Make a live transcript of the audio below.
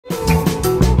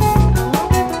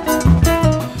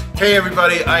Hey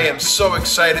everybody, I am so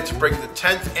excited to bring the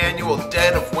 10th annual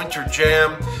Dead of Winter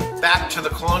Jam back to the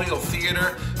Colonial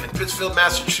Theater in Pittsfield,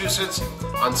 Massachusetts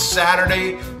on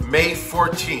Saturday, May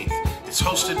 14th. It's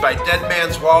hosted by Dead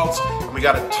Man's Waltz, and we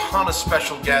got a ton of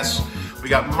special guests. We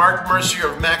got Mark Mercier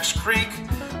of Max Creek,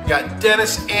 we got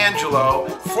Dennis Angelo,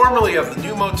 formerly of the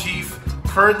New Motif,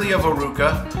 currently of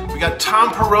Aruka. We got Tom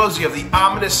Perozzi of the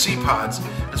Ominous Sea Pods,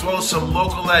 as well as some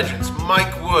local legends,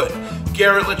 Mike Wood,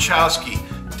 Garrett Lachowski,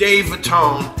 Dave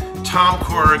Vitone, Tom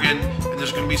Corrigan, and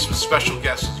there's going to be some special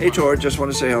guests. Hey Tor, just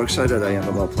want to say how excited I am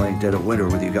about playing Dead of Winter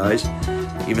with you guys,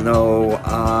 even though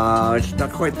it's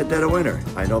not quite the dead of winter.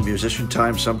 I know musician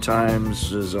time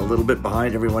sometimes is a little bit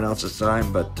behind everyone else's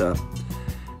time, but this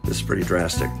is pretty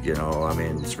drastic, you know. I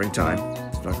mean, springtime,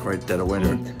 it's not quite dead of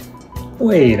winter.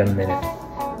 Wait a minute.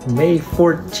 May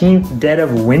 14th, Dead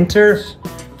of Winter?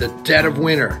 The Dead of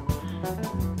Winter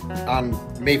on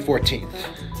May 14th.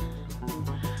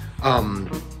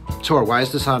 Tor, why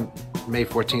is this on May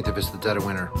 14th if it's the Dead of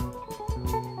Winter?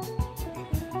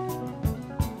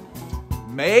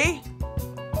 May?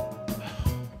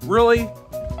 Really?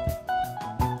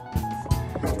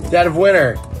 Dead of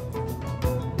Winter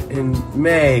in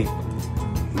May.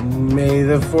 May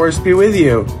the force be with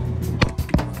you.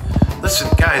 Listen,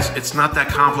 guys, it's not that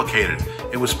complicated.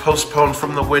 It was postponed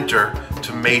from the winter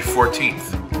to May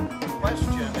 14th.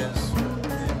 Question is,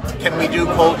 can we do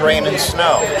cold rain and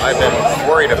snow? I've been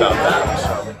worried about that.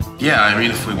 So. Yeah, I mean,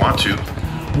 if we want to.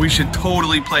 We should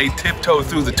totally play Tiptoe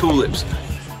Through the Tulips.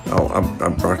 Oh,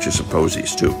 I'm brought you some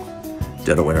posies too.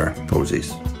 Dead of Winter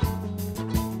posies.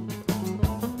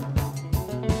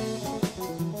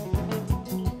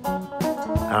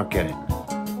 I don't get it.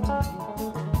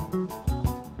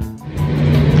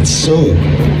 So,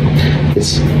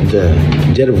 it's the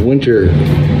Dead of Winter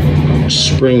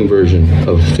spring version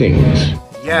of things.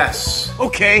 Yes.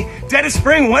 Okay, Dead of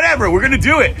Spring, whatever, we're gonna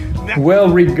do it. Well,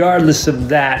 regardless of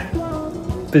that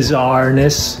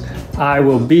bizarreness, I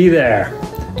will be there.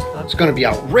 It's gonna be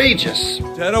outrageous.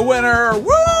 Dead of Winter,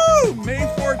 woo! May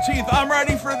 14th, I'm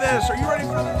ready for this. Are you ready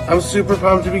for this? I'm super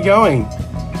pumped to be going.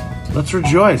 Let's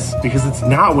rejoice, because it's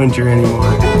not winter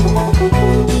anymore.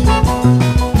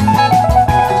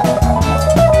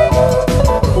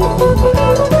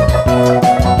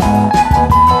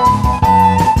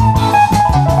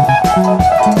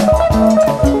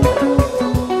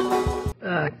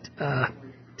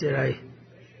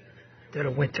 Dead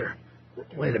of Winter.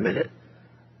 Wait a minute.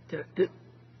 I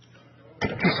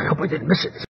hope I didn't miss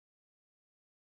it.